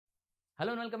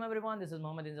Hello and welcome everyone. This is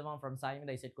Mohammed Inzamam from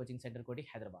SAIMEDHA Coaching Center, Koti,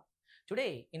 Hyderabad.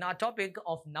 Today, in our topic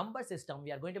of number system,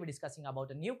 we are going to be discussing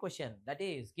about a new question that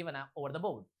is given over the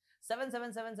board.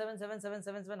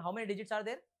 777777777. How many digits are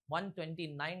there?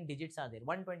 129 digits are there.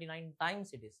 129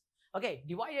 times it is. Okay,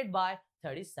 divided by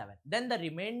 37. Then the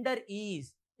remainder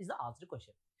is the asked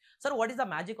question. Sir, what is the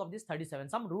magic of this 37?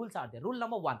 Some rules are there. Rule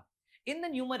number 1. In the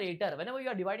numerator, whenever you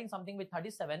are dividing something with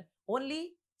 37,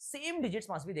 only same digits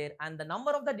must be there and the number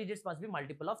of the digits must be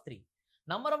multiple of 3.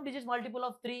 Number of digits multiple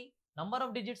of 3, number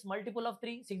of digits multiple of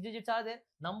 3, 6 digits are there.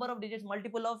 Number of digits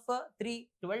multiple of 3,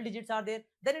 12 digits are there.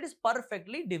 Then it is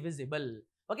perfectly divisible.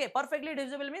 Okay, perfectly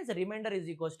divisible means the remainder is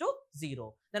equals to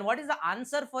 0. Then what is the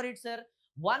answer for it, sir?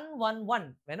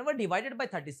 111. Whenever divided by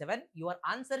 37, your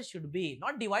answer should be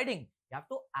not dividing. You have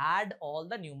to add all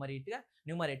the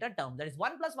numerator terms. That is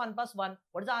 1 plus 1 plus 1.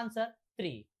 What is the answer?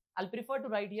 3. I'll prefer to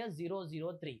write here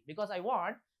 003 because I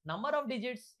want number of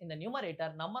digits in the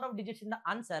numerator, number of digits in the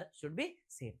answer should be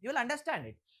same. You will understand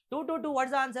it. 2, 2, 2.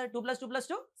 What's the answer? 2 plus 2 plus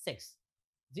 2? 6.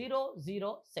 0,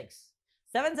 0, 6.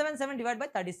 777 divided by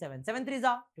 37. 7 3s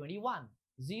are 21.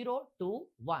 0, 2,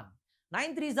 1.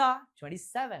 9 3s are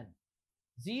 27.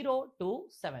 0, 2,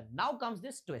 7. Now comes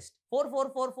this twist. 4,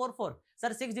 4, 4, 4, 4.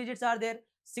 Sir, 6 digits are there.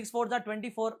 6 4s are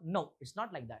 24. No, it's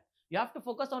not like that. You have to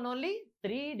focus on only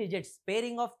 3 digits,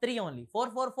 pairing of 3 only. 4,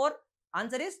 4, 4,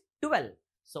 answer is 12.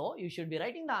 So, you should be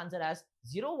writing the answer as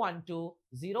 012,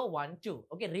 012.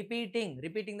 Okay,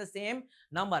 repeating the same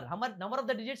number. Number of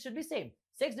the digits should be same.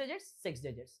 6 digits, 6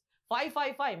 digits. 5,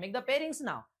 5, 5, make the pairings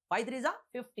now. 5 3s are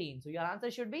 15. So, your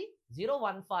answer should be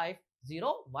 015,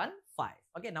 015.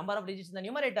 Okay, number of digits in the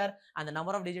numerator and the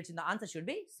number of digits in the answer should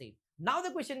be same. Now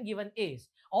the question given is,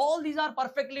 all these are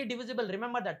perfectly divisible.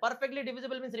 Remember that perfectly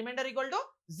divisible means remainder equal to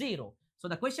 0. So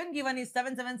the question given is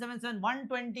 7777,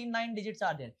 129 digits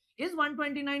are there. Is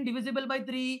 129 divisible by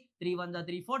 3? 3 1s are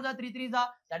 3 4s are 3 3s are.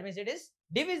 That means it is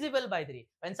divisible by 3.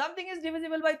 When something is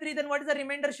divisible by 3, then what is the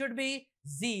remainder should be?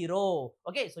 0.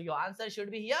 Okay, so your answer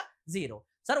should be here 0.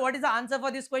 Sir, what is the answer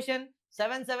for this question?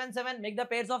 777, make the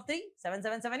pairs of 3.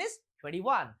 777 is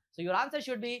 21. So your answer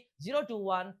should be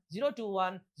 021,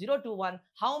 021, 021.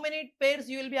 How many pairs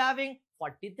you will be having?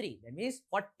 43. That means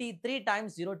 43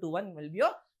 times 021 will be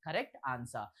your correct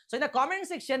answer. So in the comment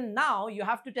section now, you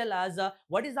have to tell us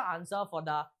what is the answer for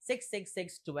the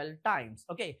 666 12 times.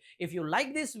 Okay, if you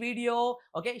like this video,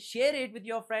 okay, share it with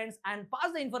your friends and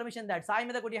pass the information that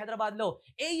SAIMEDHA KOTI Hyderabad lo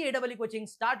AE-AEE coaching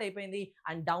start ayipindi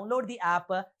and download the app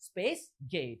Space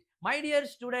Gate. My dear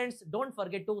students, don't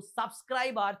forget to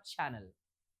subscribe our channel.